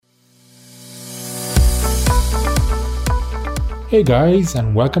Hey guys,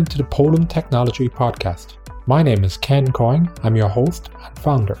 and welcome to the Poland Technology Podcast. My name is Ken Coyne, I'm your host and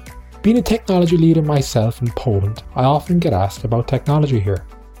founder. Being a technology leader myself in Poland, I often get asked about technology here,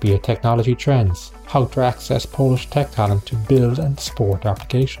 be it technology trends, how to access Polish tech talent to build and support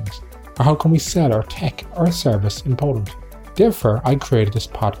applications, or how can we sell our tech or service in Poland. Therefore, I created this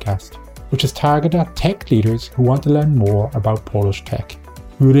podcast, which is targeted at tech leaders who want to learn more about Polish tech.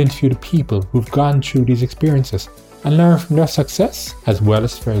 We will interview the people who've gone through these experiences and learn from their success as well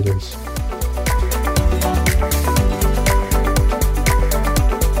as failures.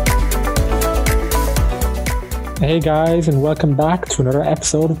 Hey guys, and welcome back to another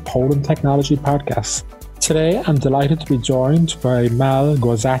episode of Poland Technology Podcast. Today, I'm delighted to be joined by Mal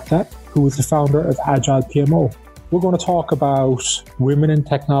Gorzata, who is the founder of Agile PMO. We're going to talk about women in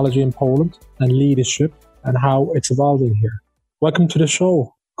technology in Poland and leadership and how it's evolving here. Welcome to the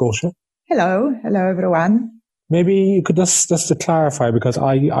show, Gosia. Hello everyone. Maybe you could just to clarify, because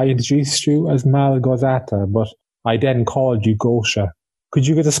I introduced you as Mal Gorzata, but I then called you Gosia. Could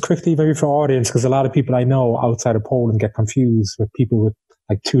you just quickly, maybe for our audience, because a lot of people I know outside of Poland get confused with people with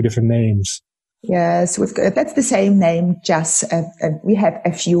like two different names. Yes, that's the same name, just we have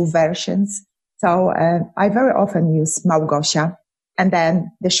a few versions. So I very often use Małgosia, and then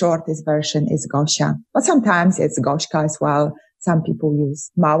the shortest version is Gosia. But sometimes it's Gośka as well. Some people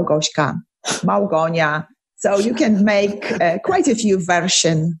use Małgośka, Małgonia. So you can make quite a few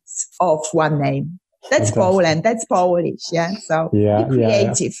versions of one name. That's fantastic. Poland. That's Polish. Yeah. So be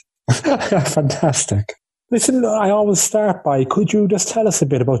creative. Yeah. Fantastic. Listen, I always start by, could you just tell us a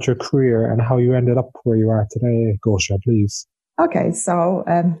bit about your career and how you ended up where you are today, Gosia, please? Okay. So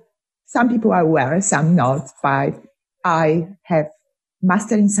some people are aware, some not, but I have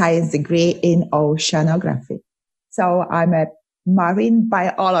Master in Science degree in oceanography. So I'm a marine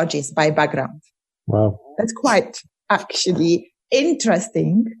biologist by background. Wow. That's quite actually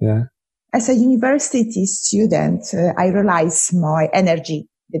interesting. Yeah. As a university student, I realized my energy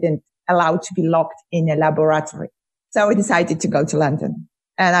didn't allow to be locked in a laboratory. So I decided to go to London,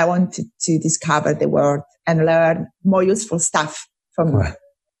 and I wanted to discover the world and learn more useful stuff from it.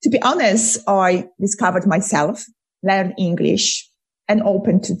 To be honest, I discovered myself, learned English, and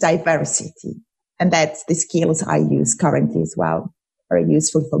open to diversity. And that's the skills I use currently as well. Very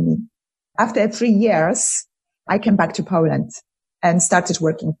useful for me. After 3 years, I came back to Poland and started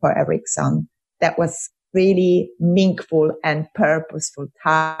working for Ericsson. That was really meaningful and purposeful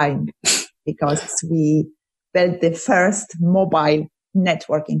time because we built the first mobile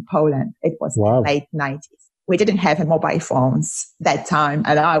network in Poland. It was in the late 90s. We didn't have mobile phones that time,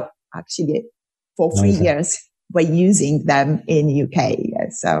 and I actually for 3 years were using them in UK.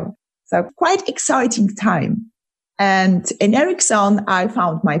 So quite exciting time. And in Ericsson, I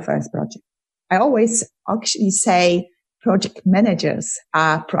found my first project. I always actually say project managers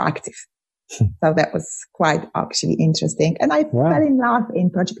are proactive. So that was quite actually interesting. And I fell in love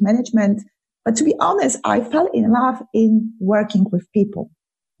in project management. But to be honest, I fell in love in working with people.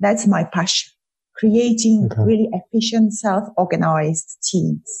 That's my passion. Creating really efficient, self-organized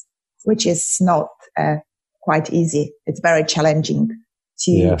teams, which is not quite easy. It's very challenging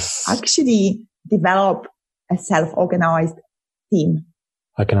to actually develop a self-organized team.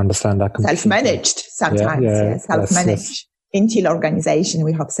 I can understand that completely. Self-managed sometimes, self-managed. Yes. In Thiel organization,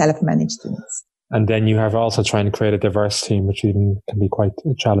 we have self-managed teams. And then you have also trying to create a diverse team, which even can be quite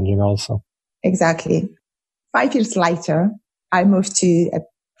challenging also. Exactly. 5 years later, I moved to a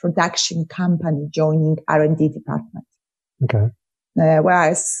production company joining R&D department. Okay. Where I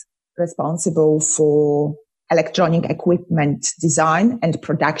was responsible for electronic equipment design and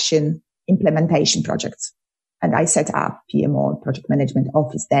production implementation projects. And I set up PMO, project management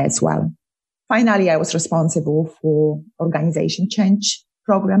office there as well. Finally, I was responsible for organization change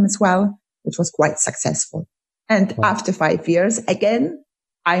program as well, which was quite successful. And after 5 years, again,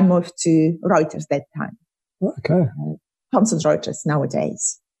 I moved to Reuters that time. Okay. Thomson Reuters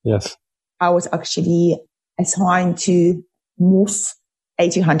nowadays. Yes. I was actually assigned to move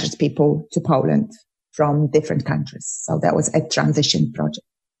 1,800 people to Poland from different countries. So that was a transition project.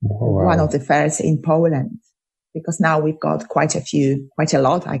 One of the first in Poland, because now we've got quite a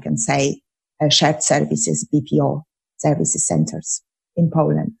lot, I can say, shared services, BPO services centers in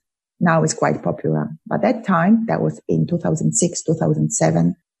Poland. Now it's quite popular. But that time, that was in 2006,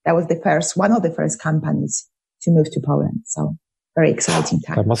 2007, that was one of the first companies to move to Poland. So very exciting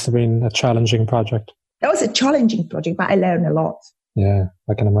time. That must have been a challenging project. That was a challenging project, but I learned a lot. Yeah,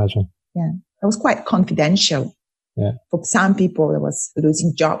 I can imagine. Yeah. It was quite confidential. Yeah. For some people, it was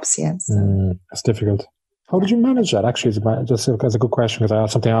losing jobs. Yes. That's difficult. How did you manage that? Actually, just as a good question, because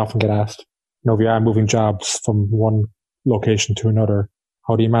that's something I often get asked. If you are moving jobs from one location to another,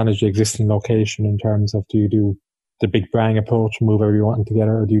 how do you manage the existing location in terms of, do you do the big bang approach, move everyone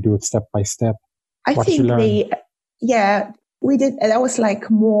together, or do you do it step by step? What did you learn? We did. That was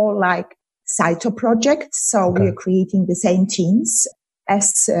more like Saito project. So we are creating the same teams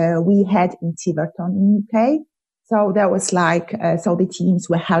as we had in Tiverton in UK. So that was so the teams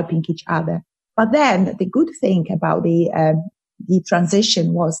were helping each other. But then the good thing about the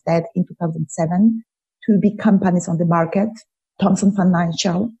transition was that in 2007, two big companies on the market, Thomson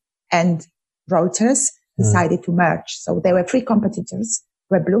Financial and Reuters, decided to merge. So there were three competitors,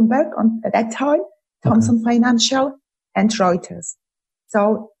 were Bloomberg at that time, Thomson Financial and Reuters.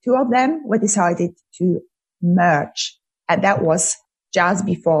 So two of them were decided to merge. And that was just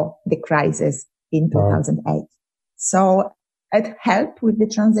before the crisis in 2008. So it helped with the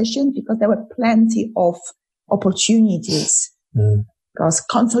transition because there were plenty of opportunities. Because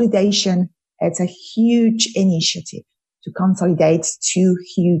consolidation, it's a huge initiative to consolidate two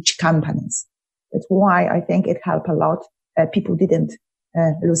huge companies. That's why I think it helped a lot. People didn't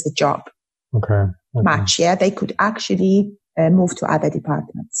lose the job much. Yeah, they could actually move to other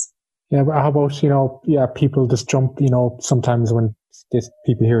departments. Yeah, but how about, people just jump, sometimes when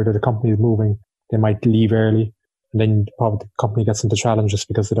people hear that the company is moving, they might leave early. And then probably the company gets into challenges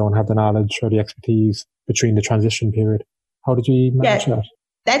because they don't have the knowledge or the expertise between the transition period. How did you manage that?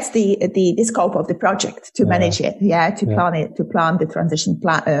 That's the scope of the project, to manage it. Plan it, to plan the transition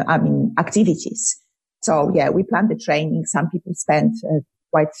activities. So we planned the training. Some people spent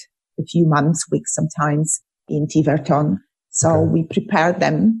quite a few months, weeks sometimes in Tiverton. So we prepared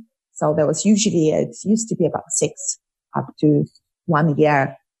them. So there was it used to be about 6 up to 1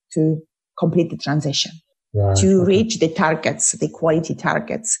 year to complete the transition, to reach the targets, the quality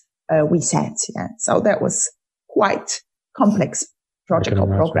targets we set. Yeah. So that was quite complex project or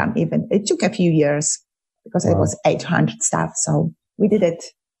program. Even it took a few years because it was 800 staff. So we did it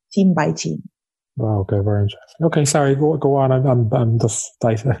team by team. Wow. Okay. Very interesting. Okay. Sorry. Go on. I'm just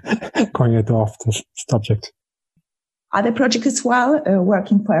going off the subject. Other projects as well,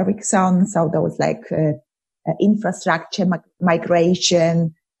 working for Ericsson. So there was infrastructure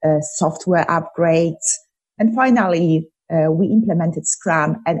migration, software upgrades. And finally, we implemented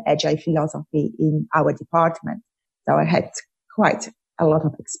Scrum and Agile philosophy in our department. So I had quite a lot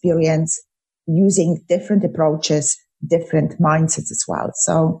of experience using different approaches, different mindsets as well.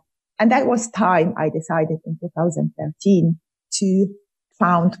 So, and that was time I decided in 2013 to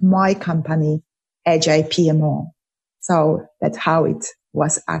found my company, Agile PMO. So that's how it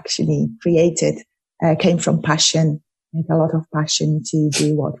was actually created. Came from passion, had a lot of passion to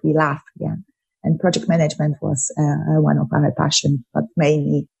do what we love. Yeah. And project management was one of our passions, but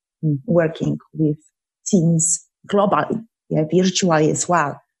mainly working with teams globally, virtually as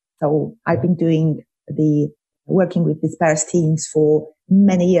well. So I've been working with dispersed teams for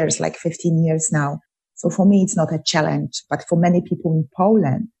many years, 15 years now. So for me, it's not a challenge, but for many people in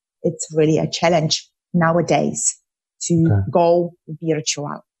Poland, it's really a challenge nowadays to go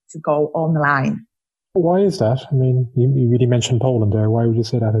virtual, to go online. Why is that? I mean, you really mentioned Poland there. Why would you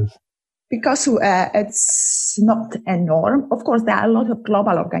say that is? Because it's not a norm. Of course, there are a lot of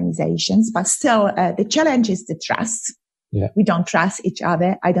global organizations, but still the challenge is the trust. Yeah. We don't trust each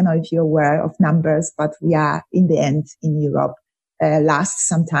other. I don't know if you're aware of numbers, but we are in the end in Europe.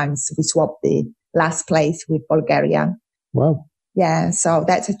 Sometimes we swap the last place with Bulgaria. Wow. Yeah. So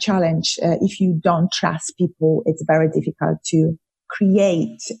that's a challenge. If you don't trust people, it's very difficult to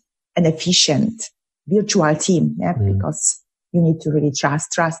create an efficient virtual team. Yeah. Because you need to really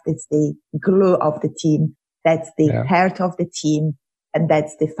trust. Trust is the glue of the team. That's the heart of the team. And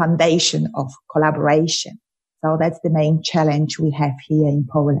that's the foundation of collaboration. So that's the main challenge we have here in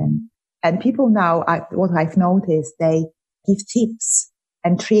Poland. And people now, what I've noticed, they give tips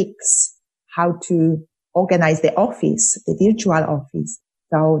and tricks how to organize the office, the virtual office.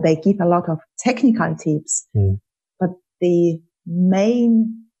 So they give a lot of technical tips. But the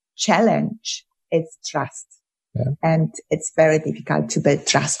main challenge is trust. Yeah. And it's very difficult to build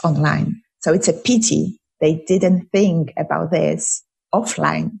trust online. So it's a pity they didn't think about this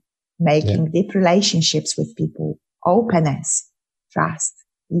offline, making deep relationships with people, openness, trust.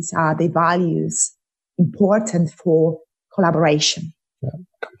 These are the values important for collaboration. Yeah,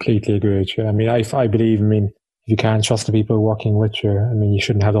 completely agree with you. I mean, I believe, if you can't trust the people working with you, you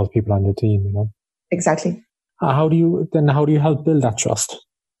shouldn't have those people on your team, Exactly. How do you help build that trust?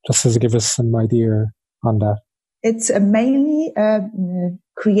 Just to give us some idea on that. It's mainly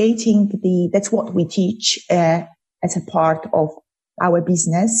creating that's what we teach as a part of our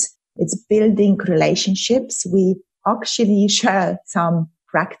business. It's building relationships. We actually share some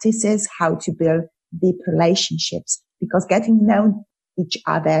practices how to build deep relationships because getting to know each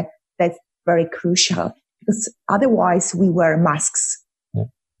other, that's very crucial, because otherwise we wear masks. Yeah.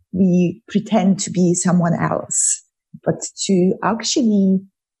 We pretend to be someone else. But to actually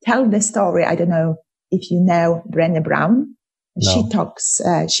tell the story, I don't know if you know Brené Brown. No. She talks,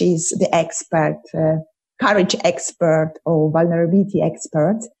 she's the expert, courage expert or vulnerability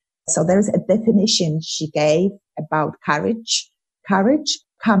expert. So there's a definition she gave about courage. Courage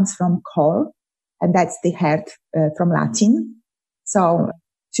comes from cor, and that's the heart from Latin. So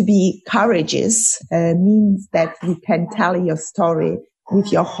to be courageous means that you can tell your story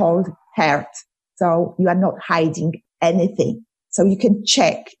with your whole heart. So you are not hiding anything. So you can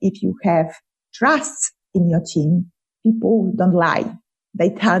check if you have trust in your team. People don't lie. They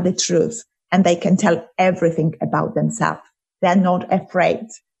tell the truth, and they can tell everything about themselves. They're not afraid.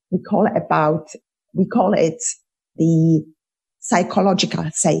 We call it the psychological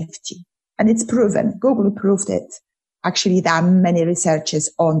safety. And it's proven. Google proved it. Actually, there are many researchers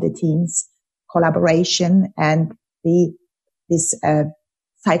on the team's collaboration, and this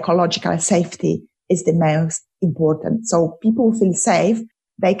psychological safety is the most important. So people feel safe.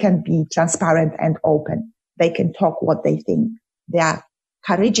 They can be transparent and open. They can talk what they think. They are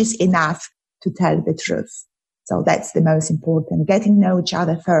courageous enough to tell the truth. So that's the most important. Getting to know each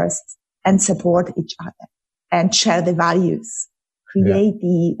other first and support each other and share the values. Create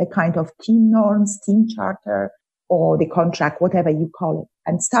the kind of team norms, team charter, or the contract, whatever you call it,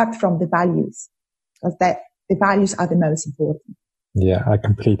 and start from the values, because the values are the most important. Yeah, I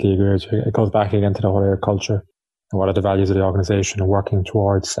completely agree with you. It goes back again to the whole area of culture and what are the values of the organization and working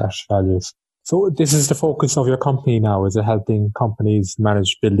towards such values. So this is the focus of your company now, is it helping companies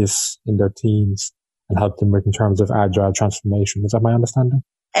build this in their teams and help them in terms of agile transformation? Is that my understanding?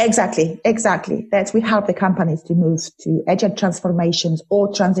 Exactly. That we help the companies to move to agile transformations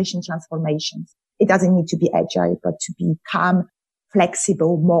or transition transformations. It doesn't need to be agile, but to become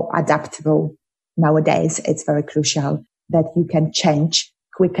flexible, more adaptable. Nowadays, it's very crucial that you can change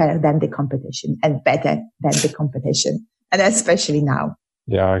quicker than the competition and better than the competition, and especially now.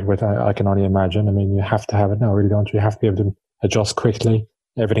 Yeah, I can only imagine. I mean, you have to have it now, really, don't you? You have to be able to adjust quickly.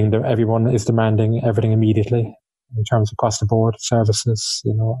 Everyone is demanding everything immediately in terms of across the board services.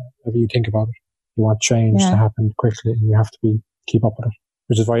 Whatever you think about it, you want change to happen quickly, and you have to keep up with it,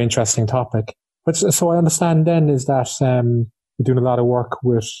 which is a very interesting topic. But so I understand then is that you're doing a lot of work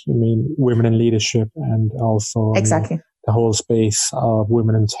with, women in leadership and also the whole space of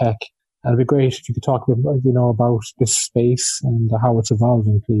women in tech. And it'd be great if you could talk about this space and how it's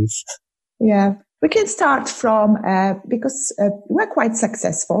evolving, please. Yeah, we can start from, because we're quite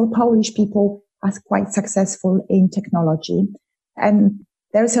successful. Polish people are quite successful in technology. And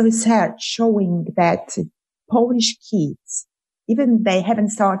there's a research showing that Polish kids, even they haven't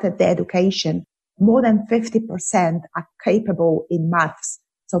started their education, more than 50% are capable in maths.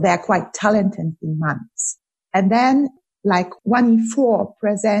 So they are quite talented in maths. And then 1 in 4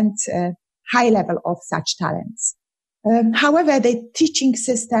 present a high level of such talents. However, the teaching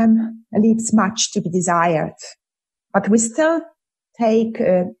system leaves much to be desired, but we still take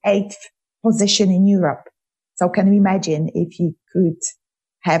 8th position in Europe. So can you imagine if you could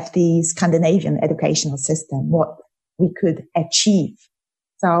have the Scandinavian educational system, what we could achieve?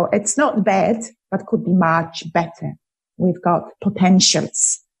 So it's not bad, but could be much better. We've got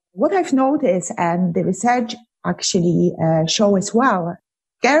potentials. What I've noticed, and the research actually show as well,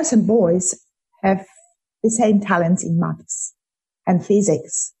 girls and boys have the same talents in maths and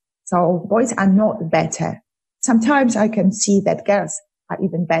physics. So boys are not better. Sometimes I can see that girls are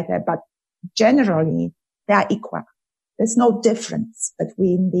even better, but generally they are equal. There's no difference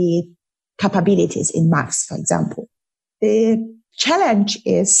between the capabilities in maths, for example. The challenge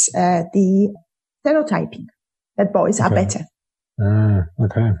is the stereotyping that boys are better.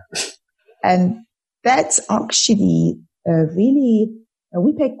 Okay. And that's actually really,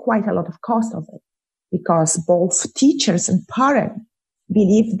 we pay quite a lot of cost of it, because both teachers and parents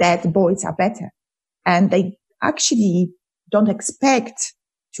believe that boys are better. And they actually don't expect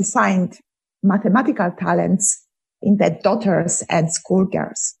to find mathematical talents in their daughters and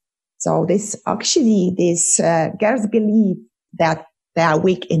schoolgirls. So these girls believe that they are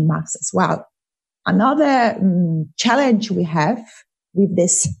weak in maths as well. Another challenge we have with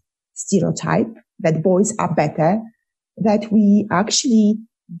this stereotype that boys are better, that we actually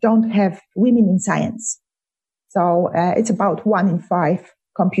don't have women in science. So it's about 1 in 5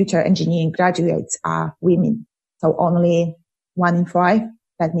 computer engineering graduates are women. So only 1 in 5,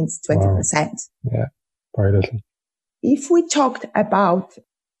 that means 20%. Wow. Yeah, very little. If we talked about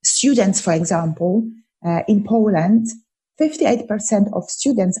students, for example, in Poland, 58% of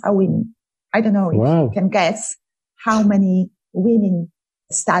students are women. I don't know if you can guess how many women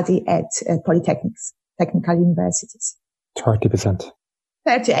study at polytechnics, technical universities. 30%.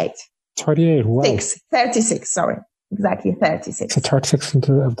 38. 38, wow. 36, sorry. Exactly 36. So 36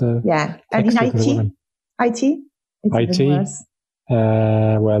 of the... Yeah. And in IT? It's even worse.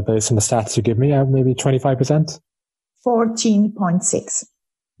 Well, based on the stats you give me, maybe 25%? 14.6.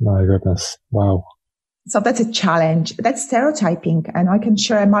 My goodness. Wow. So that's a challenge. That's stereotyping. And I can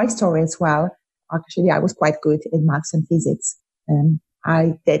share my story as well. Actually, I was quite good in maths and physics.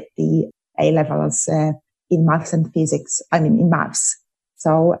 I did the A-levels in maths and physics. In maths.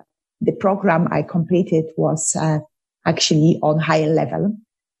 So the program I completed was actually on higher level.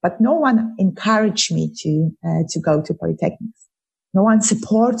 But no one encouraged me to go to polytechnics. No one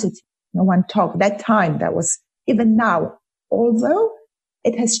supported. No one talked. That time, that was even now, although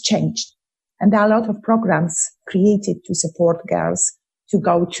it has changed. And there are a lot of programs created to support girls to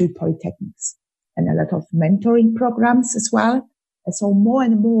go to polytechnics and a lot of mentoring programs as well. And so more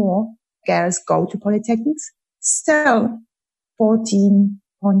and more girls go to polytechnics. Still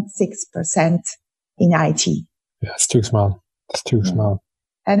 14.6% in IT. Yeah, it's too small. It's too small.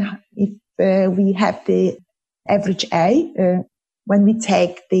 And if we have the average age, when we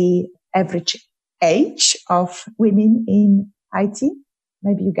take the average age of women in IT,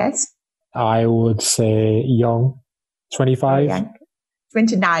 maybe you guess? I would say young, 25? Young.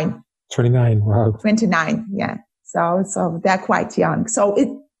 29. 29, wow. 29, yeah. So they're quite young. So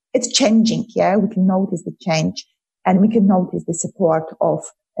it's changing, yeah. We can notice the change and we can notice the support of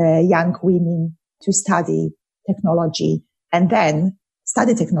young women to study technology and then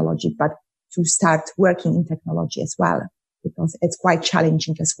study technology, but to start working in technology as well, because it's quite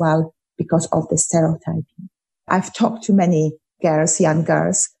challenging as well because of the stereotyping. I've talked to many girls, young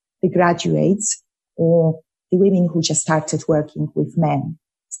girls, the graduates or the women who just started working with men.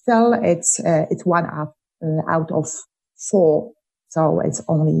 Still, it's one out of 4. So it's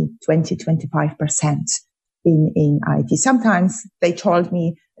only 20-25% in IT. Sometimes they told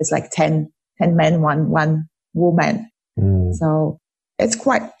me it's like 10 men, one woman. So it's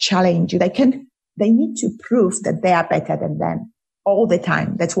quite challenging. They need to prove that they are better than them all the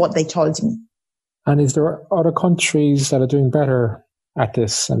time. That's what they told me. And is there other countries that are doing better at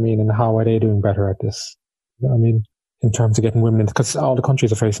this? And how are they doing better at this? In terms of getting women in, because all the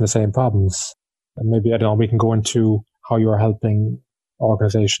countries are facing the same problems. And maybe, I don't know, we can go into how you are helping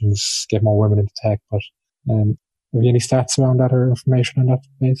organizations get more women into tech, but have you any stats around that or information on that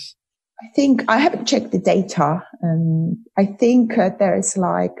base? I think I haven't checked the data. I think there is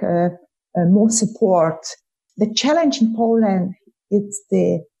more support. The challenge in Poland is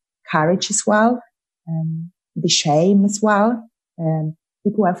the courage as well, the shame as well.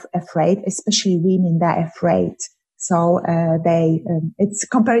 People are afraid, especially women, they're afraid. So it's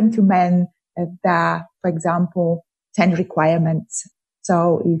comparing to men, there are, for example, 10 requirements.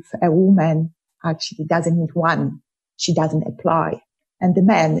 So if a woman actually doesn't meet one, she doesn't apply. And the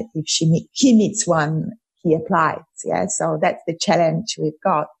man, if he meets one, he applies. Yeah. So that's the challenge we've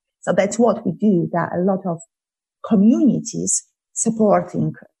got. So that's what we do. There are a lot of communities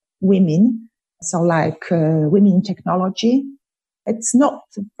supporting women. So women in technology. It's not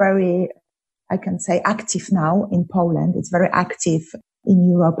very, I can say, active now in Poland. It's very active in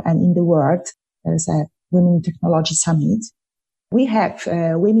Europe and in the world. There's a Women in Technology Summit. We have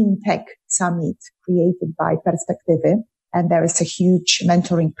a Women in Tech Summit created by Perspektywy. And there is a huge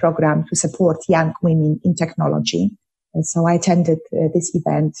mentoring program to support young women in technology. And so I attended this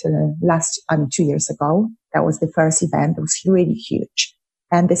event 2 years ago. That was the first event. It was really huge.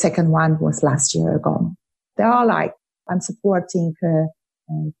 And the second one was last year ago. They are I'm supporting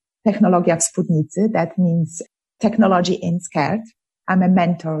Technologia w Spódnicy. That means technology in skirt. I'm a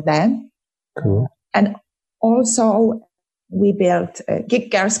mentor there. Cool. And also we built Geek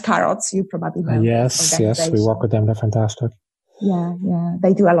Girls Carrots. You probably know. Yes, we work with them. They're fantastic. Yeah.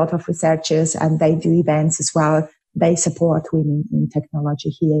 They do a lot of researches and they do events as well. They support women in technology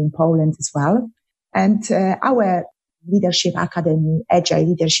here in Poland as well. And our leadership academy, Agile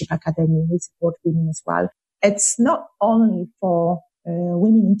Leadership Academy, we support women as well. It's not only for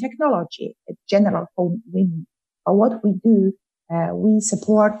women in technology, it's general for women. But what we do, we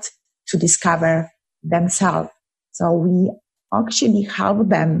support to discover themselves. So we actually help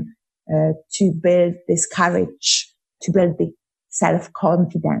them to build this courage, to build the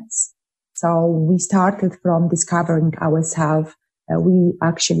self-confidence. So we started from discovering ourselves. We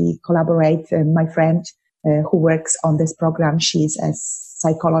actually collaborate. My friend who works on this program, she's a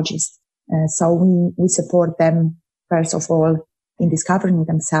psychologist. So we support them, first of all, in discovering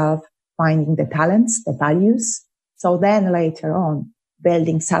themselves, finding the talents, the values. So then later on,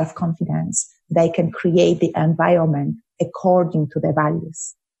 building self-confidence, they can create the environment according to their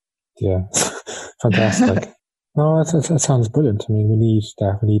values. Yeah, fantastic. No, that sounds brilliant. I mean, we need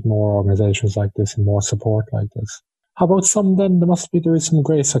that. We need more organizations like this and more support like this. How about some then? There is some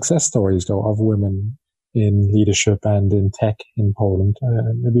great success stories though of women in leadership and in tech in Poland.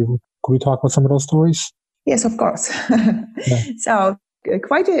 Maybe could we talk about some of those stories? Yes, of course. Yeah. So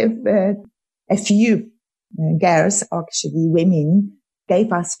quite a few girls, actually women,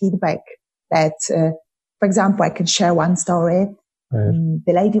 gave us feedback that, for example, I can share one story. Right.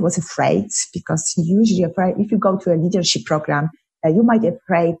 The lady was afraid because usually afraid, if you go to a leadership program, you might be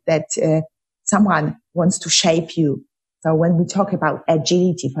afraid that someone wants to shape you. So when we talk about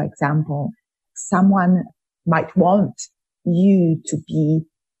agility, for example, someone might want you to be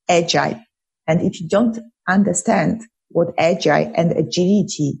agile. And if you don't understand what agile and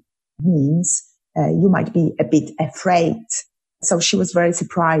agility means, you might be a bit afraid. So she was very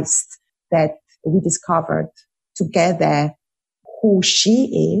surprised that we discovered together who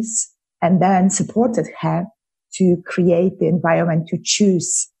she is and then supported her to create the environment, to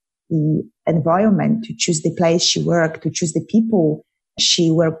choose the environment, to choose the place she worked, to choose the people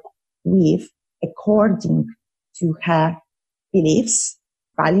she worked with according to her beliefs,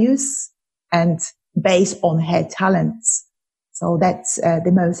 values, and based on her talents. So that's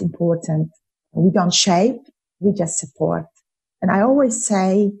the most important. We don't shape, we just support. And I always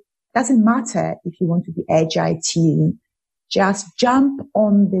say, doesn't matter if you want to be agile team, just jump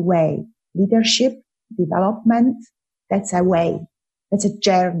on the way. Leadership, development, that's a way. That's a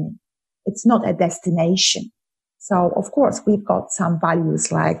journey. It's not a destination. So of course, we've got some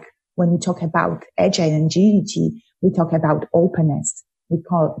values like when we talk about agile and agility, we talk about openness. We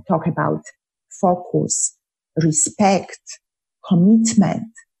talk about focus, respect, commitment.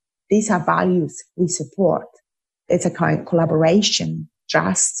 These are values we support. It's a kind of collaboration,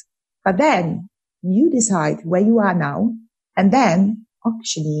 trust. But then you decide where you are now and then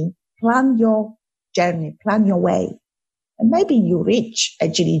actually plan your journey, plan your way. And maybe you reach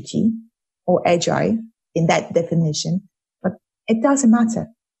agility or agile in that definition, but it doesn't matter.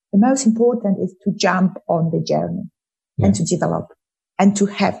 The most important is to jump on the journey and to develop and to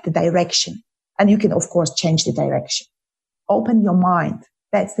have the direction. And you can, of course, change the direction. Open your mind.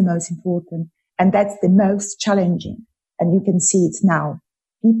 That's the most important. And that's the most challenging. And you can see it now.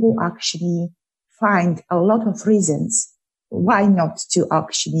 People actually find a lot of reasons why not to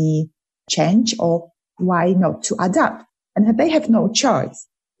actually change or why not to adapt. And they have no choice.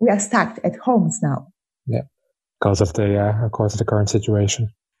 We are stuck at homes now. Yeah, because of the current situation.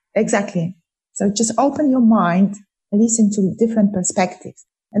 Exactly. So just open your mind and listen to different perspectives.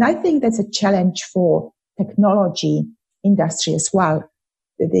 And I think that's a challenge for technology industry as well,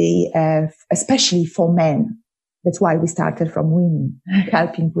 especially for men. That's why we started from women,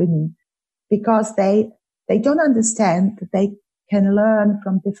 helping women, because they don't understand that they can learn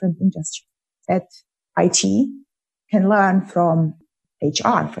from different industries. That IT can learn from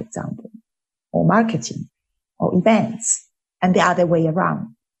HR, for example, or marketing, or events, and the other way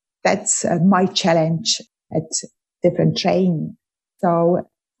around. That's my challenge at different training. So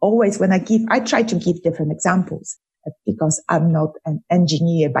always when I try to give different examples because I'm not an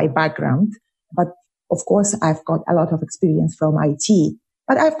engineer by background, but of course I've got a lot of experience from IT,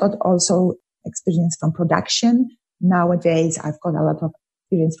 but I've got also experience from production. Nowadays I've got a lot of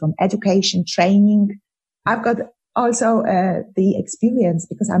experience from education, training. I've got also the experience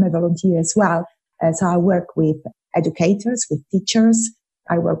because I'm a volunteer as well. So I work with educators, with teachers.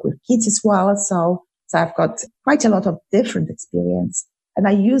 I work with kids as well. So I've got quite a lot of different experience and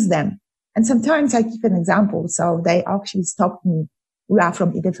I use them. And sometimes I give an example. So they actually stop me. We are from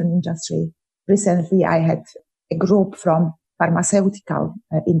a different industry. Recently, I had a group from pharmaceutical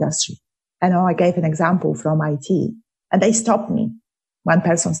industry. And I gave an example from IT and they stopped me. One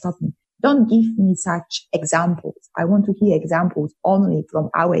person stopped me. Don't give me such examples. I want to hear examples only from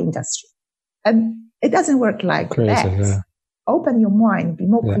our industry. And it doesn't work like that. Yeah. Open your mind, be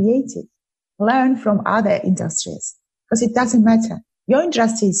more creative, learn from other industries because it doesn't matter. Your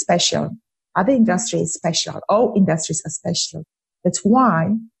industry is special. Other industry is special. All industries are special. That's why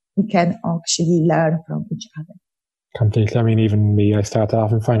we can actually learn from each other. Completely. I mean, even me, I started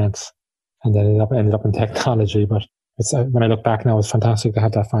off in finance and then ended up in technology. But it's when I look back now, it's fantastic to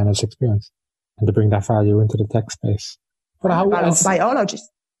have that finance experience and to bring that value into the tech space. But biologists.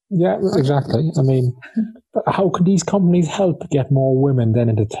 Yeah, exactly. I mean, but how can these companies help get more women then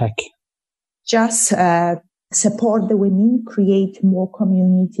into tech? Just support the women, create more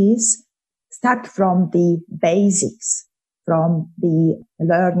communities, start from the basics, from the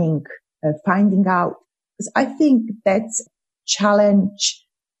learning, finding out. Because I think that's a challenge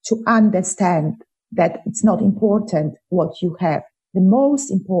to understand that it's not important what you have. The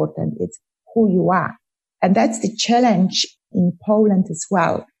most important is who you are. And that's the challenge in Poland as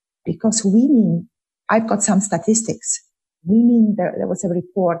well, because women, I've got some statistics. Women, there was a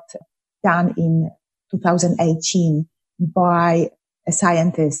report done in 2018 by a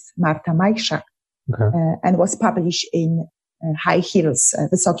scientist, Marta Majchrzak, and was published in High Heels,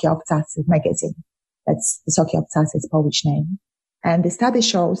 Wysokie Obcasy magazine. That's Wysokie Obcasy, its Polish name. And the study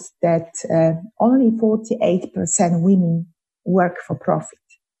shows that only 48% women work for profit.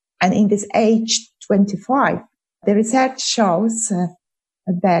 And in this age 25, the research shows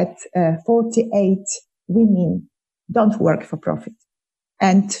that 48 women don't work for profit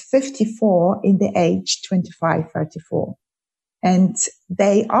and 54 in the age 25-34. And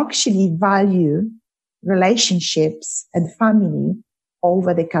they actually value relationships and family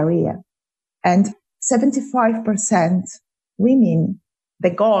over the career. And 75% women, the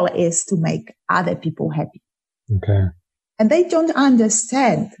goal is to make other people happy. Okay. And they don't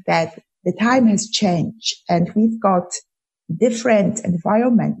understand that the time has changed and we've got different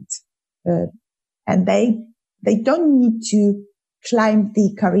environment. And they don't need to climb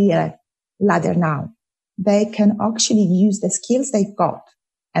the career ladder now. They can actually use the skills they've got.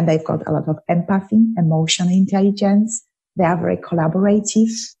 And they've got a lot of empathy, emotional intelligence. They are very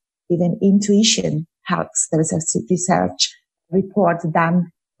collaborative. Even intuition helps. There is a research report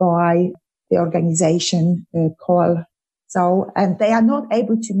done by the organization called. And they are not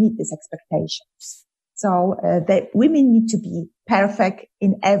able to meet these expectations. So the women need to be perfect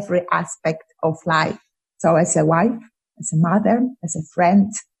in every aspect of life. So as a wife, as a mother, as a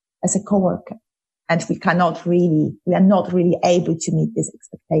friend, as a coworker. And we are not really able to meet these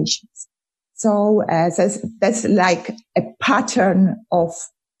expectations. So that's like a pattern of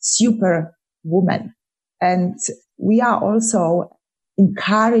superwoman. And we are also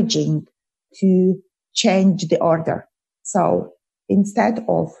encouraging to change the order. So instead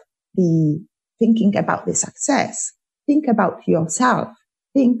of thinking about the success, think about yourself,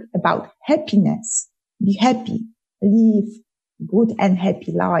 think about happiness, be happy, live good and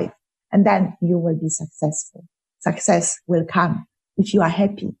happy life. And then you will be successful. Success will come if you are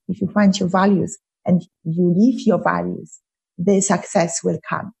happy, if you find your values and you live your values, the success will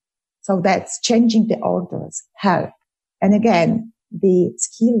come. So that's changing the orders, help. And again, the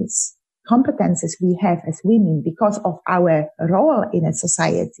skills, competences we have as women because of our role in a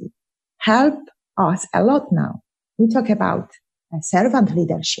society help us a lot now. We talk about servant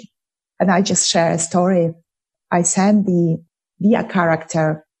leadership. And I just share a story. I sent the VIA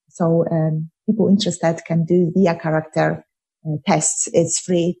character. So people interested can do VIA character tests. It's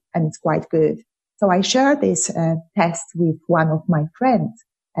free and it's quite good. So I shared this test with one of my friends,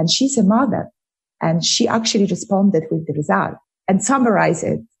 and she's a mother, and she actually responded with the result and summarized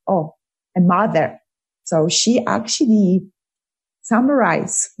it. Oh, a mother. So she actually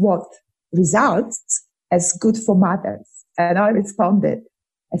summarized what results as good for mothers. And I responded,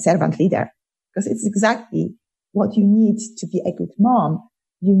 a servant leader, because it's exactly what you need to be a good mom.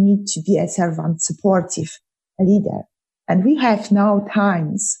 You need to be a servant, supportive leader. And we have now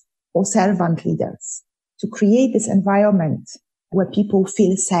times for servant leaders to create this environment where people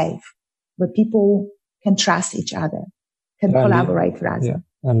feel safe, where people can trust each other, can collaborate rather. Yeah.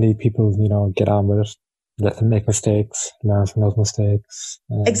 And lead people, get on with it. Let them make mistakes, learn from those mistakes.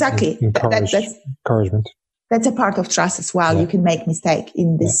 Exactly. Encouragement. That's a part of trust as well. Yeah. You can make mistakes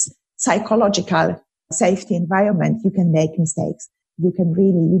in this psychological safety environment. You can make mistakes. You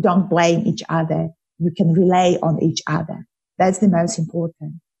don't blame each other. You can rely on each other. That's the most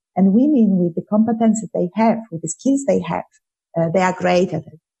important. And women with the competence that they have, with the skills they have, they are great at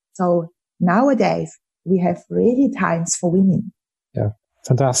it. So nowadays we have really times for women. Yeah.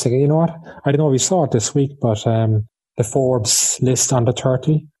 Fantastic. You know what? I don't know if you saw it this week, but the Forbes list under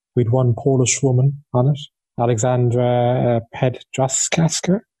 30, we'd one Polish woman on it, Alexandra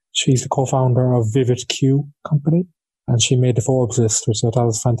Pedroskaska. She's the co-founder of Vivid Q company, and she made the Forbes list, which I thought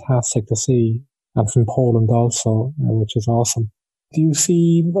was fantastic to see, and from Poland also, which is awesome. Do you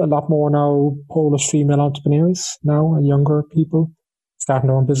see a lot more now Polish female entrepreneurs now and younger people starting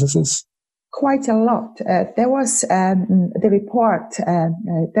their own businesses? Quite a lot. There was the report.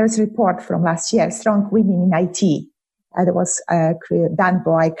 There's a report from last year, Strong Women in IT. That was done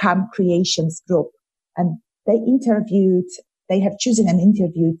by CAM Creations Group, and they have chosen and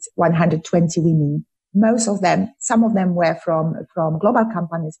interviewed 120 women. Most of them, some of them were from global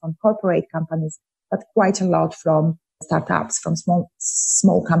companies, from corporate companies, but quite a lot from startups, from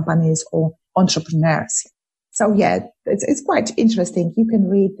small companies or entrepreneurs. So yeah, it's quite interesting. You can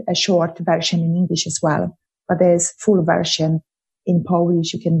read a short version in English as well, but there's full version in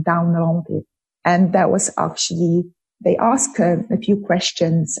Polish. You can download it. And that was actually, they asked a few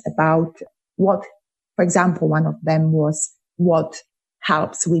questions about what, for example, one of them was what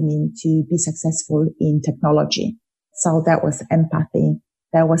helps women to be successful in technology. So that was empathy.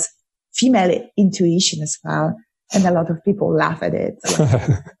 There was female intuition as well. And a lot of people laugh at it.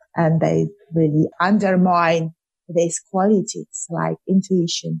 And they really undermine these qualities like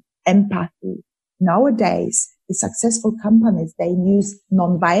intuition, empathy. Nowadays, the successful companies, they use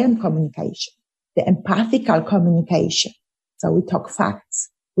nonviolent communication, the empathical communication. So we talk facts,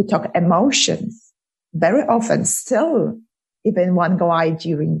 we talk emotions. Very often still, even one guy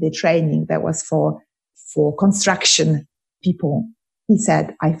during the training that was for construction people, he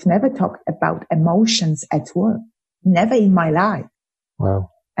said, I've never talked about emotions at work. Never in my life.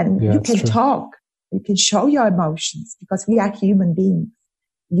 Wow. And you can talk, you can show your emotions because we are human beings.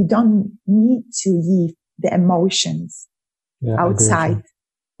 You don't need to leave the emotions outside.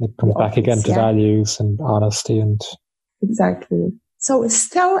 It comes back again to values and honesty and. Exactly. So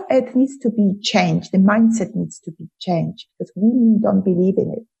still it needs to be changed. The mindset needs to be changed because women don't believe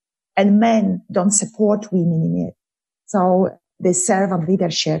in it and men don't support women in it. So the servant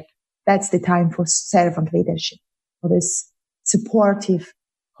leadership, that's the time for servant leadership, for this supportive,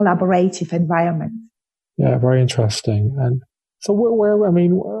 collaborative environment. Yeah, very interesting. And so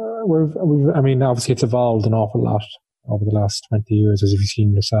obviously it's evolved an awful lot over the last 20 years, as you've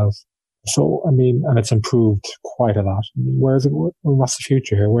seen yourself. So, and it's improved quite a lot. What's the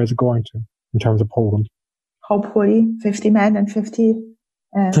future here? Where is it going to in terms of Poland? Hopefully 50 men and 50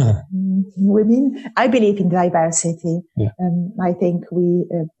 women. I believe in diversity. Yeah. I think we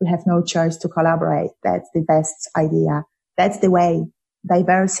have no choice to collaborate. That's the best idea. That's the way.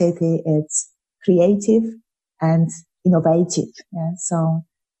 Diversity is creative and innovative. Yeah. So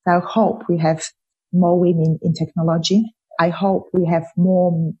I hope we have more women in technology. I hope we have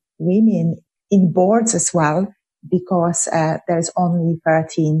more women in boards as well, because there's only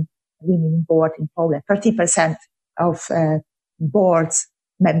 13 women in board in Poland. 30% of boards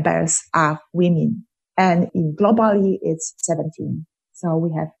members are women, and globally it's 17. So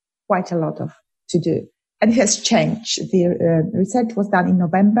we have quite a lot to do. And it has changed. The research was done in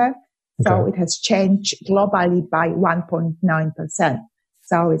November, so it has changed globally by 1.9%.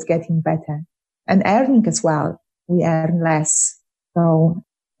 So it's getting better. And earning as well, we earn less. So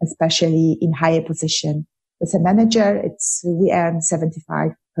especially in higher position. As a manager, we earn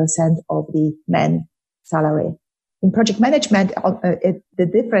 75% of the men salary. In project management, the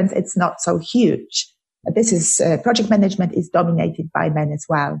difference, it's not so huge. Project management is dominated by men as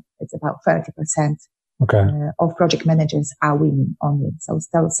well. It's about 30%. Of project managers are women only. So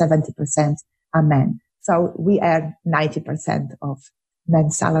still 70% are men. So we earn 90% of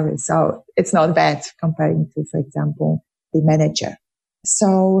men's salary. So it's not bad comparing to, for example, the manager.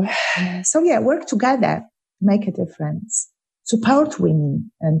 So yeah, work together, make a difference, support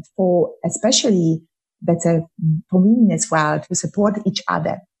women, and especially better for women as well to support each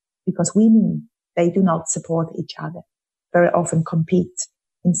other, because women, they do not support each other, very often compete.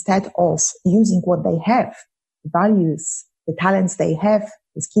 Instead of using what they have, the values, the talents they have,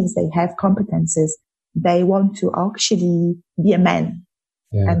 the skills they have, competences, they want to actually be a man.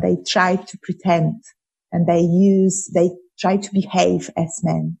 Yeah. And they try to pretend and they try to behave as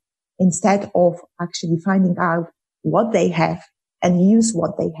men instead of actually finding out what they have and use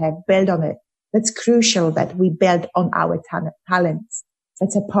what they have, build on it. That's crucial that we build on our talents.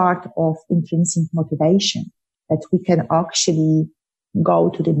 That's a part of intrinsic motivation, that we can actually go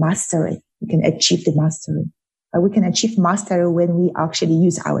to the mastery. We can achieve the mastery. We can achieve mastery when we actually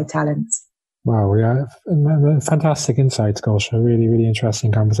use our talents. Wow, yeah, fantastic insights, Gosha. Really, really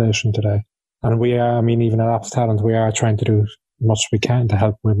interesting conversation today. And we are, even at Ops Talent, we are trying to do as much as we can to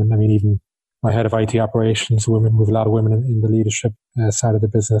help women. Even my head of IT operations, women, we have a lot of women in the leadership side of the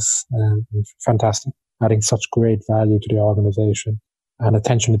business. Fantastic. Adding such great value to the organization and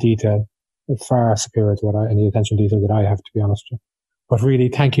attention to detail, far superior to any attention to detail that I have, to be honest with you. But really,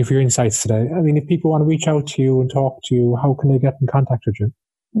 thank you for your insights today. If people want to reach out to you and talk to you, how can they get in contact with you?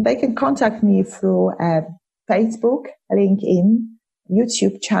 They can contact me through Facebook, LinkedIn,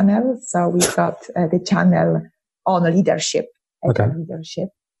 YouTube channel. So we've got the channel on leadership, leadership.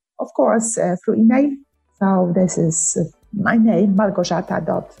 Of course, through email. So this is my name,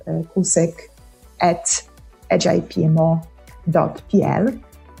 malgorzata.kusik@agilpmo.pl.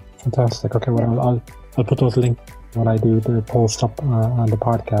 Fantastic. Okay, well, I'll put those links when I do the post up on the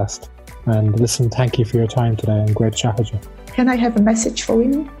podcast. And listen, thank you for your time today and great chat with you. Can I have a message for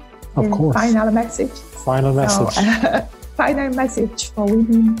women? Of course. Final message. Final message. Final message for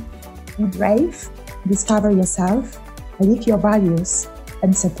women. Be brave. Discover yourself. live your values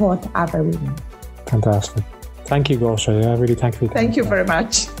and support other women. Fantastic. Thank you, Gosha. Yeah, really thank you. Thank you very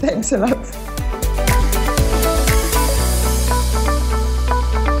much. Thanks a lot.